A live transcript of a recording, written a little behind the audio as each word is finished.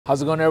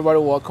How's it going, everybody?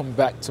 Welcome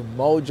back to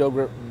Mojo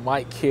Grip.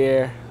 Mike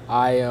here.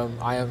 I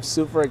am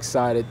super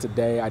excited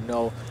today. I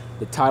know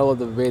the title of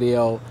the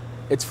video,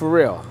 it's for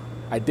real.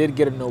 I did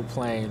get a new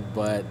plane,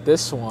 but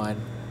this one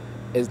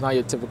is not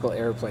your typical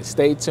airplane.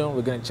 Stay tuned.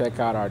 We're going to check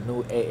out our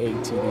new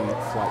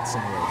AATD flight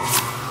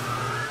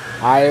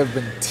simulator. I have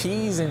been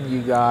teasing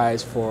you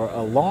guys for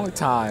a long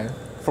time,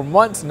 for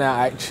months now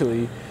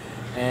actually,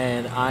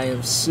 and I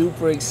am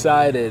super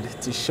excited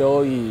to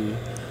show you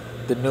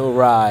the new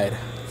ride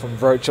from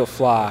Virtual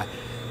Fly.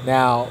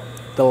 Now,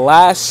 the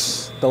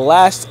last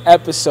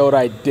episode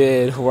I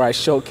did where I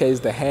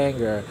showcased the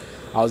hangar,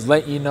 I was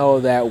letting you know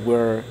that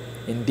we're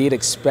indeed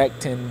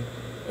expecting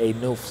a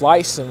new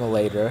flight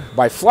simulator.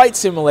 By flight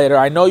simulator,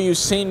 I know you've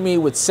seen me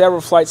with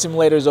several flight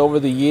simulators over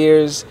the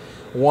years,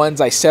 ones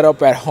I set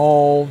up at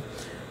home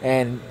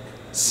and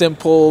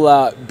simple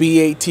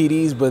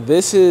BATDs, but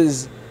this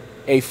is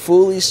a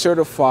fully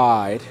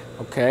certified,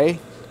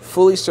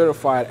 fully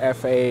certified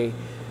FAA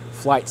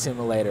flight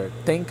simulator.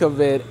 Think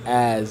of it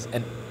as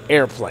an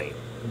airplane.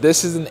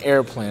 This is an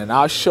airplane, and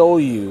I'll show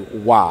you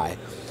why.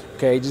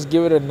 Okay, just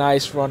give it a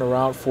nice run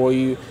around for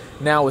you.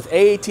 Now, with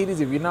AATDs,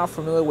 if you're not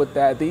familiar with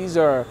that, these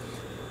are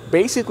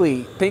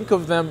basically, think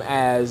of them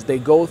as they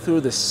go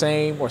through the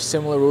same or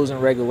similar rules and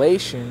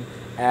regulation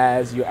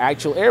as your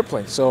actual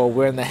airplane. So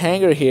we're in the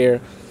hangar here.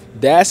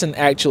 That's an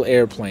actual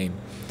airplane,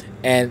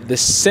 and the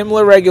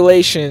similar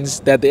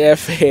regulations that the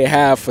FAA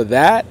have for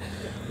that,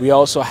 we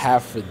also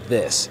have for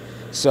this.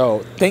 So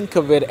think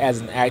of it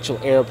as an actual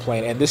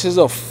airplane, and this is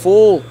a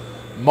full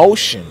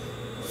motion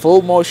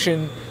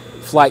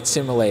flight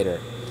simulator.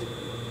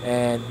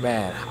 And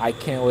man, I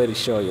can't wait to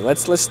show you.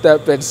 Let's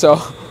step in. So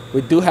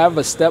we do have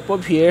a step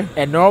up here,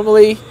 and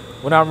normally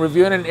when I'm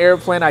reviewing an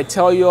airplane, I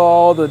tell you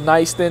all the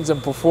nice things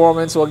and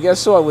performance. Well,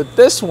 guess what? With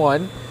this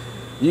one,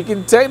 you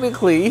can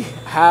technically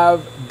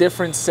have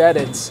different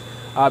settings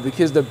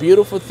because the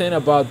beautiful thing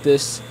about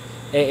this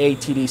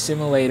AATD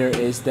simulator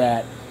is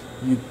that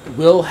you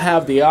will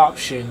have the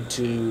option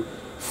to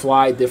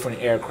fly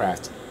different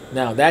aircraft.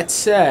 Now, that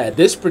said,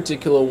 this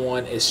particular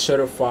one is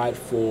certified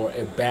for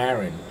a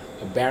Baron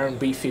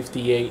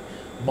B58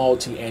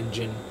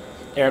 multi-engine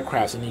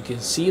aircraft, and you can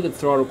see the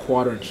throttle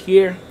quadrant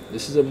here.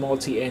 This is a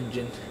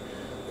multi-engine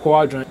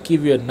quadrant.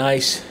 Give you a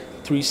nice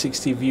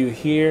 360 view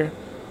here,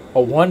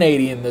 or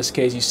 180 in this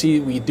case. You see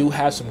we do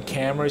have some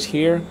cameras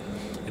here,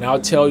 and I'll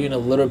tell you in a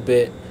little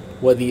bit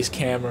what these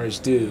cameras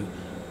do.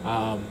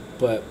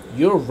 But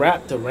you're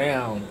wrapped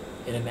around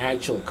in an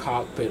actual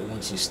cockpit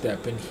once you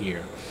step in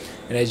here.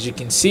 And as you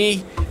can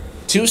see,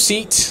 two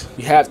seats.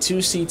 You have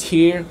two seats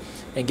here,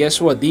 and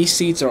guess what? These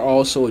seats are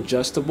also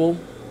adjustable.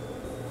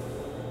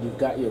 You've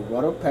got your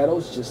rudder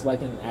pedals just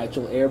like an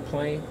actual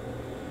airplane.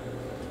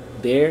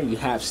 There you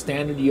have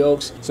standard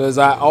yokes. So as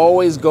I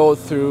always go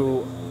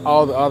through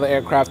all the other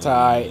aircraft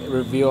I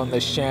review on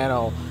this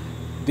channel,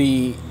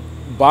 the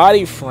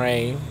body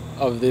frame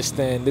of this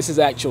thing, this is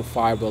actual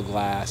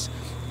fiberglass.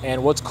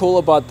 And what's cool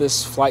about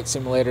this flight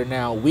simulator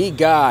now, we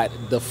got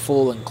the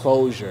full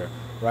enclosure,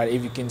 right?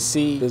 If you can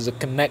see, there's a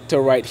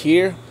connector right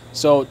here.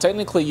 So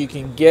technically you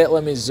can get,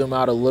 let me zoom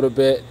out a little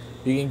bit.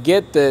 You can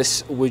get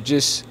this with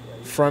just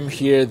from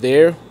here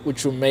there,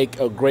 which will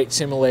make a great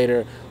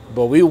simulator,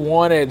 but we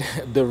wanted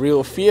the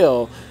real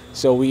feel,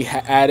 so we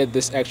added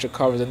this extra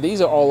covers. And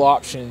these are all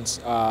options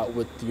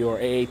with your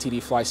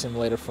AATD flight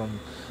simulator from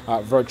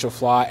Virtual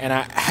Fly. And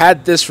I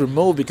had this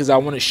removed because I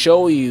want to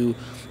show you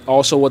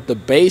also what the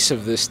base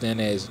of this thing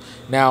is.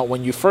 Now,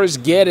 when you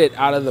first get it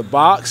out of the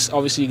box,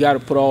 obviously you got to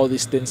put all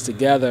these things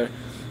together.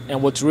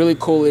 And what's really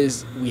cool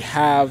is we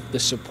have the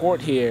support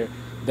here.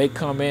 They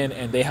come in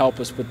and they help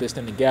us put this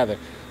thing together.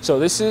 So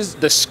this is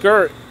the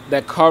skirt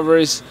that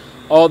covers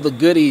all the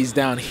goodies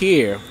down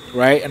here,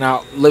 right? And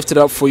I'll lift it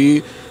up for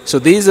you. So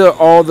these are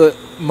all the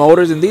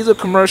motors, and these are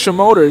commercial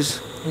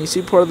motors. And you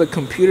see part of the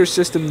computer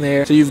system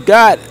there. So you've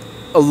got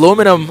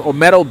aluminum or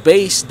metal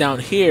base down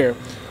here.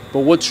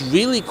 But what's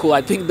really cool,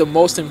 I think the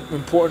most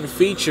important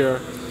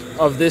feature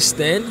of this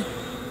thing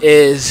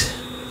is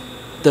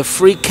the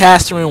free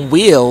castering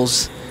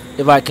wheels.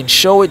 If I can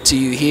show it to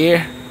you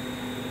here.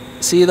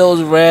 See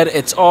those red?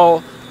 It's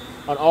all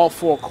on all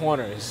four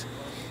corners.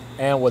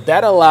 And what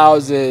that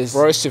allows is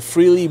for us to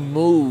freely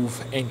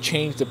move and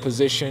change the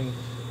position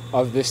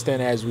of this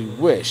thing as we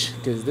wish,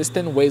 because this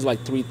thing weighs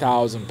like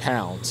 3,000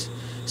 pounds.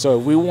 So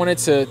if we wanted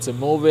to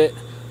move it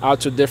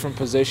out to a different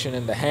position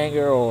in the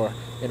hangar or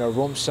in a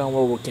room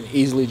somewhere, we can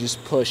easily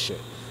just push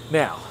it.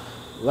 Now,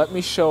 let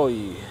me show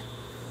you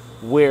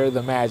where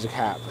the magic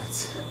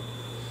happens.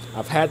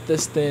 I've had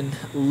this thing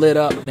lit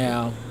up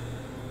now,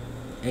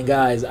 and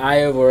guys, I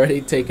have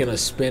already taken a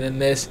spin in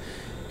this,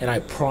 and I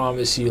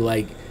promise you,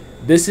 like,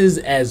 this is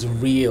as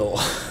real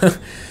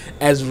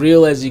as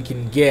real as you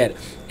can get.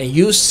 And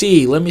you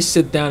see, let me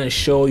sit down and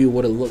show you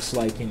what it looks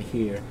like in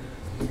here.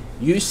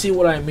 You see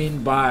what I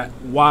mean by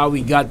why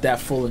we got that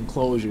full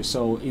enclosure.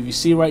 So if you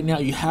see right now,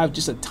 you have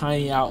just a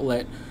tiny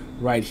outlet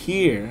right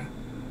here,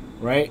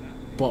 right?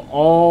 But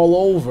all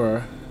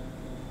over,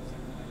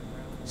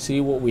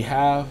 see what we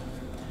have?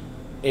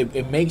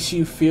 it makes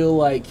you feel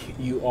like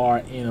you are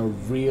in a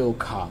real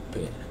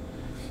cockpit.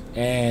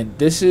 And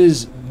this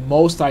is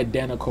most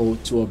identical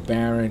to a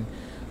Baron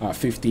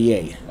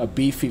 58, a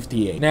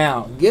B58.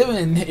 Now,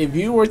 given if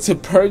you were to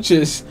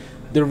purchase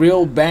the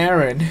real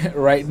Baron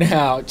right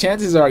now,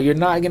 chances are you're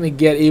not going to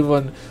get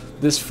even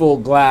this full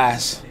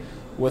glass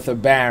with a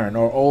Baron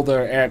or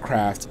older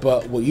aircraft.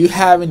 But what you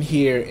have in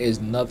here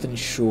is nothing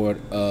short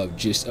of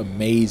just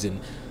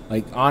amazing.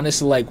 Like,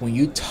 honestly, like when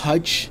you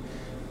touch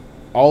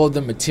all of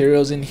the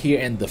materials in here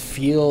and the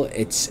feel,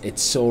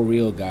 it's so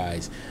real,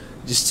 guys.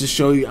 Just to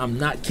show you, I'm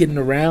not kidding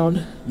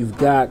around. You've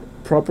got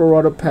proper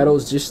rudder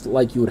pedals just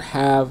like you would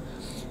have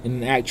in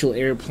an actual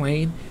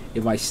airplane.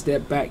 If I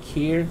step back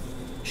here,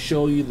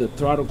 show you the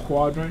throttle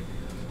quadrant,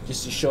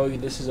 just to show you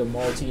this is a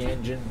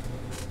multi-engine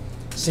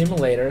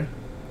simulator.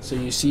 So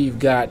you see you've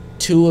got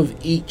 2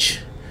 of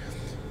each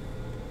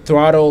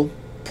throttle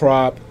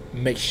prop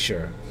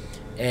mixture,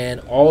 and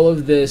all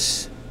of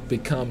this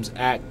becomes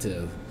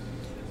active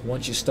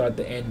once you start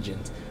the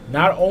engines.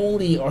 Not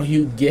only are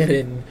you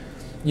getting,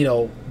 you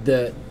know,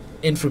 the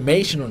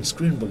information on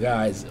screen, but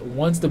guys,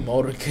 once the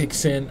motor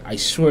kicks in, I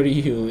swear to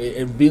you,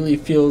 it really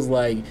feels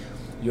like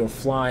you're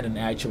flying an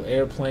actual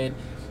airplane.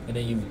 And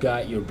then you've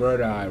got your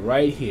bird eye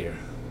right here.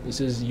 This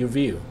is your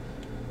view.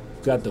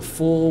 You've got the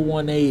full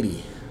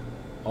 180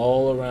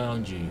 all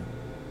around you.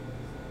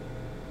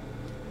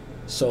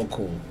 So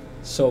cool,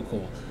 so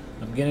cool.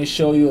 I'm gonna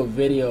show you a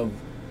video of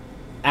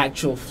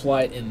actual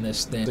flight in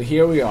this thing. So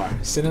here we are,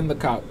 sitting in the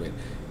cockpit,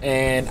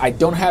 and I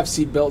don't have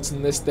seat belts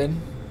in this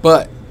thing,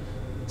 but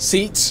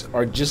seats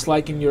are just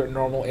like in your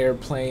normal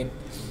airplane.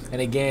 And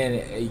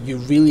again, you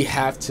really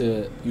have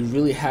to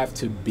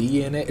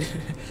be in it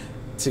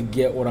to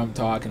get what I'm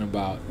talking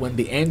about. When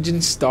the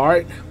engines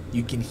start,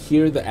 you can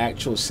hear the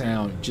actual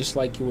sound just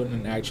like you would in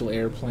an actual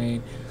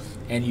airplane,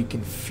 and you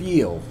can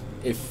feel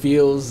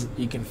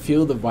you can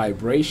feel the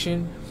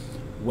vibration.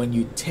 When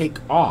you take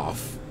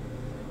off,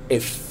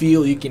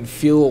 you can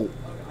feel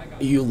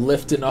you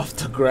lifting off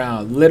the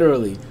ground,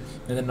 literally.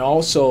 And then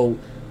also,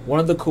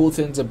 one of the cool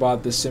things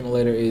about this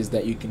simulator is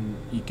that you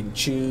can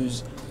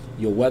choose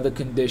your weather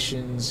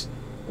conditions,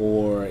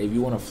 or if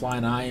you want to fly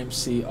an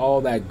IMC,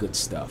 all that good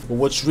stuff. But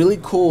what's really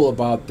cool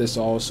about this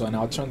also, and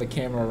I'll turn the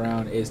camera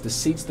around, is the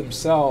seats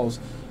themselves.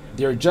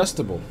 They're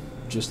adjustable,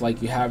 just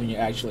like you have in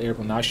your actual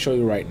airplane. I'll show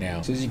you right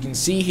now. So as you can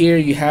see here,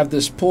 you have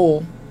this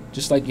pull,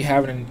 just like you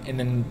have in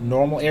a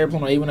normal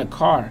airplane or even a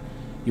car.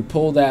 You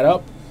pull that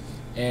up,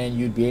 and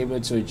you'd be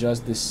able to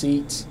adjust the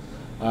seats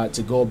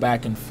to go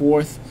back and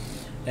forth.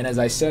 And as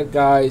I said,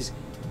 guys,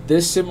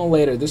 this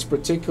simulator, this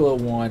particular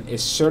one,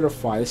 is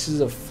certified. This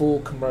is a full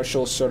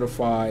commercial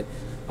certified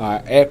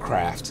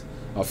aircraft,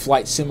 a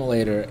flight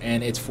simulator,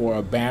 and it's for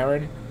a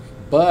Baron.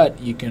 But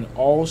you can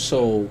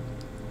also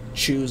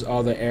choose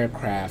other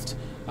aircraft.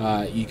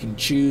 You can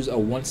choose a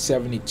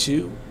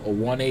 172, a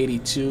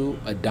 182,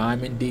 a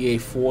Diamond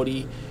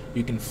DA40.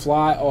 You can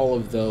fly all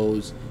of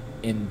those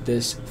in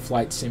this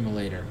flight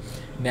simulator.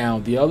 Now,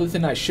 the other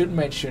thing I should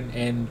mention,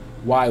 and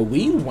why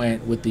we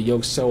went with the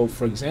yoke, so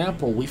for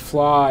example, we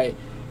fly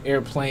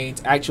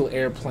airplanes, actual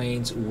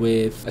airplanes,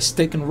 with a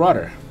stick and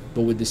rudder,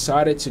 but we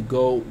decided to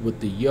go with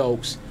the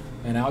yokes,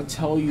 and I'll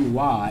tell you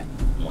why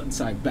once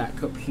I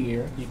back up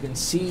here. You can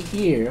see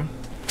here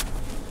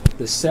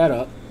the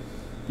setup.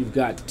 You've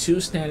got 2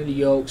 standard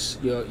yokes,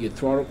 your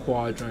throttle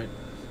quadrant.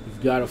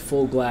 You've got a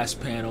full glass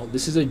panel.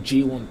 This is a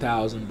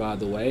G1000, by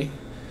the way.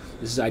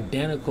 This is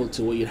identical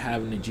to what you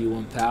have in the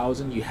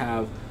G1000. You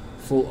have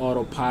full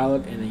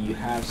autopilot, and then you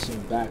have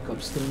some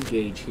backup steam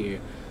gauge here.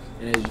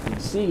 And as you can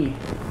see,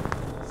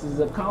 this is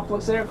a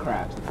complex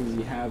aircraft because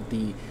you have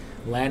the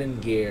landing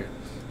gear,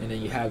 and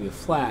then you have your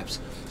flaps.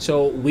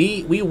 So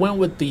we went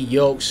with the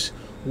yokes,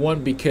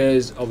 one,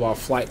 because of our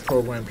flight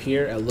program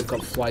here at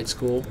Lookup Flight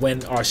School.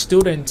 When our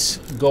students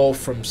go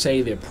from,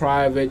 say, their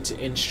private to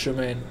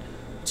instrument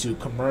to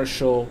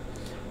commercial,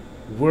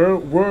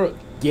 we're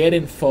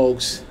getting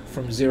folks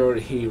from 0 to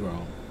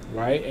hero,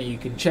 right? And you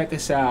can check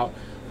us out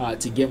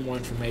to get more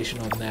information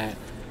on that.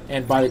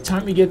 And by the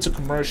time you get to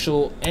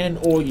commercial and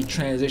or you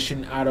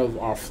transition out of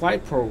our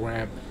flight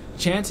program,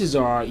 chances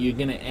are you're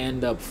gonna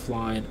end up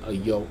flying a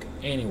yoke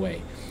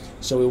anyway.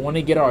 So we want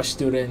to get our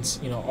students,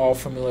 you know, all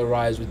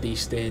familiarized with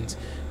these things,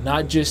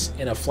 not just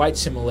in a flight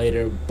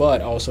simulator,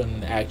 but also in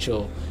an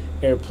actual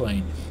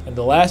airplane. And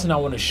the last thing I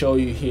want to show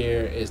you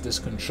here is this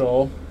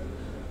control.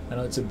 I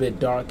know it's a bit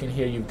dark in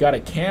here. You've got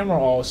a camera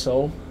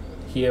also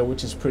here,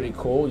 which is pretty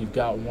cool. You've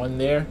got one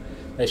there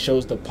that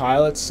shows the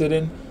pilot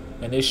sitting,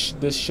 and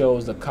this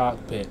shows the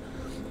cockpit.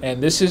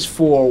 And this is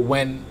for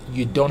when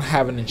you don't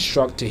have an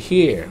instructor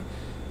here.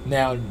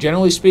 Now,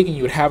 generally speaking,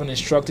 you would have an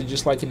instructor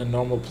just like in a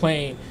normal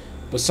plane,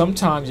 but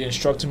sometimes the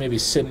instructor may be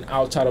sitting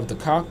outside of the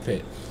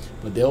cockpit,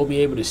 but they'll be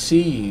able to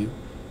see you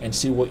and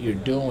see what you're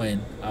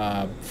doing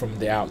from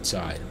the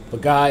outside.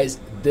 But guys,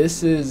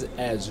 this is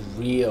as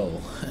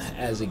real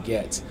as it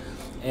gets.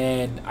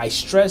 And I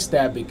stress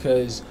that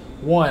because,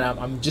 one,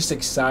 I'm just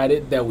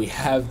excited that we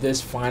have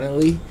this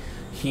finally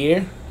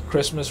here.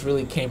 Christmas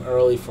really came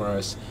early for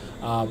us.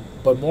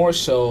 but more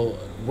so,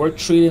 we're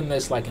treating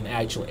this like an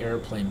actual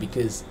airplane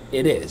because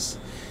it is.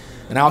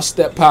 And I'll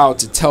step out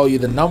to tell you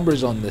the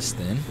numbers on this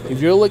thing.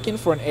 If you're looking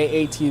for an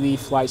AATD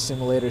flight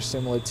simulator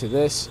similar to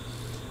this,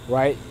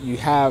 right, you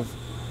have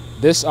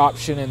this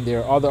option, and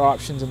there are other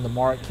options in the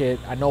market.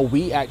 I know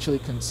we actually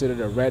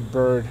considered a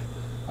Redbird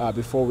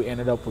before we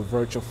ended up with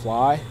Virtual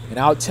Fly. And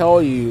I'll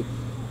tell you,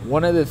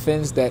 one of the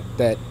things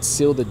that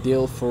sealed the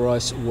deal for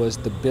us was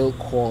the build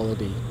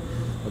quality.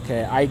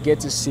 Okay, I get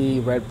to see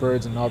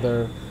Redbirds and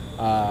other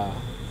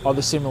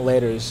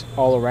simulators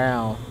all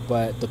around,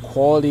 but the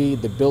quality,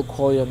 the build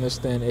quality on this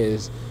thing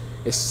is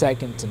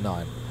second to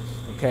none.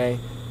 Okay,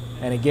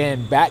 and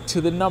again, back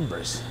to the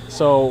numbers.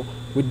 So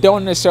we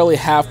don't necessarily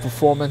have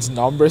performance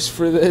numbers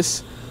for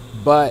this,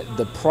 but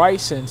the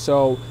pricing.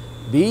 So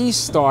these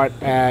start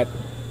at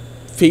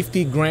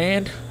 50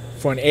 grand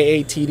for an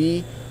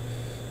AATD,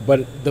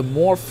 but the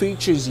more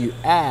features you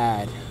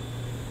add,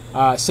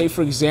 say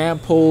for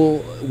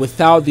example,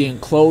 without the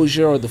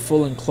enclosure or the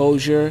full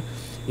enclosure,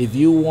 if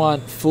you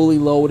want fully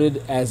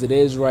loaded as it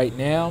is right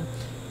now,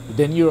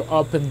 then you're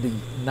up in the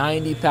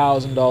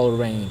 $90,000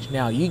 range.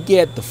 Now you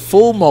get the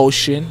full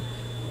motion,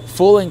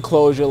 full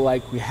enclosure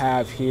like we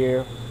have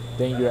here,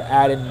 then you're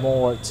adding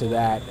more to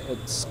that.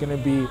 It's gonna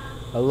be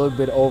a little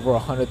bit over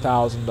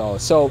 $100,000.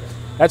 So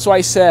that's why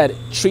I said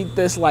treat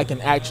this like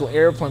an actual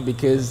airplane,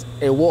 because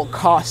it will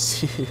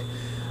cost you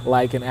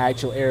like an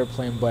actual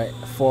airplane. But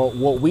for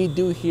what we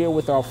do here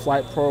with our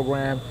flight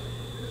program,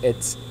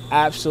 it's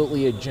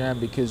absolutely a gem,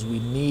 because we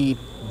need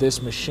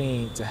this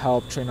machine to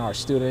help train our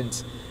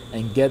students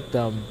and get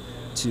them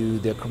to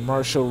their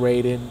commercial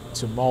rating,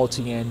 to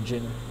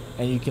multi-engine,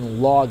 and you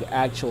can log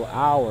actual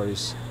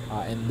hours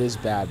in this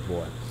bad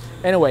boy.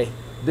 Anyway,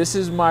 this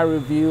is my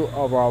review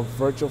of our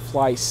Virtual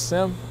Fly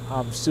Sim.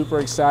 I'm super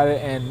excited,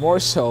 and more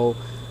so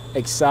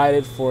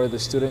excited for the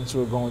students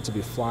who are going to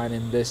be flying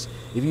in this.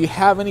 If you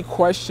have any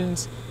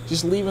questions,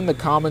 just leave in the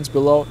comments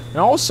below. And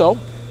also,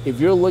 if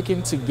you're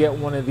looking to get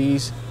one of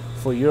these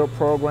for your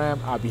program,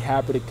 I'll be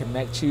happy to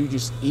connect you.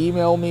 Just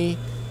email me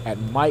at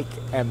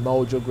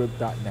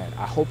mike@mojogrip.net.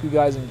 I hope you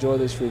guys enjoy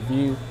this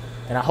review,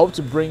 and I hope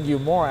to bring you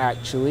more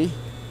actually.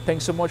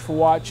 Thanks so much for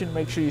watching.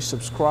 Make sure you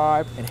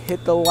subscribe and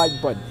hit the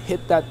like button.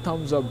 Hit that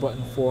thumbs up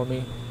button for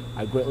me.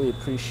 I greatly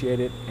appreciate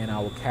it, and I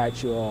will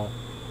catch you all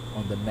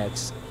on the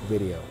next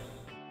video.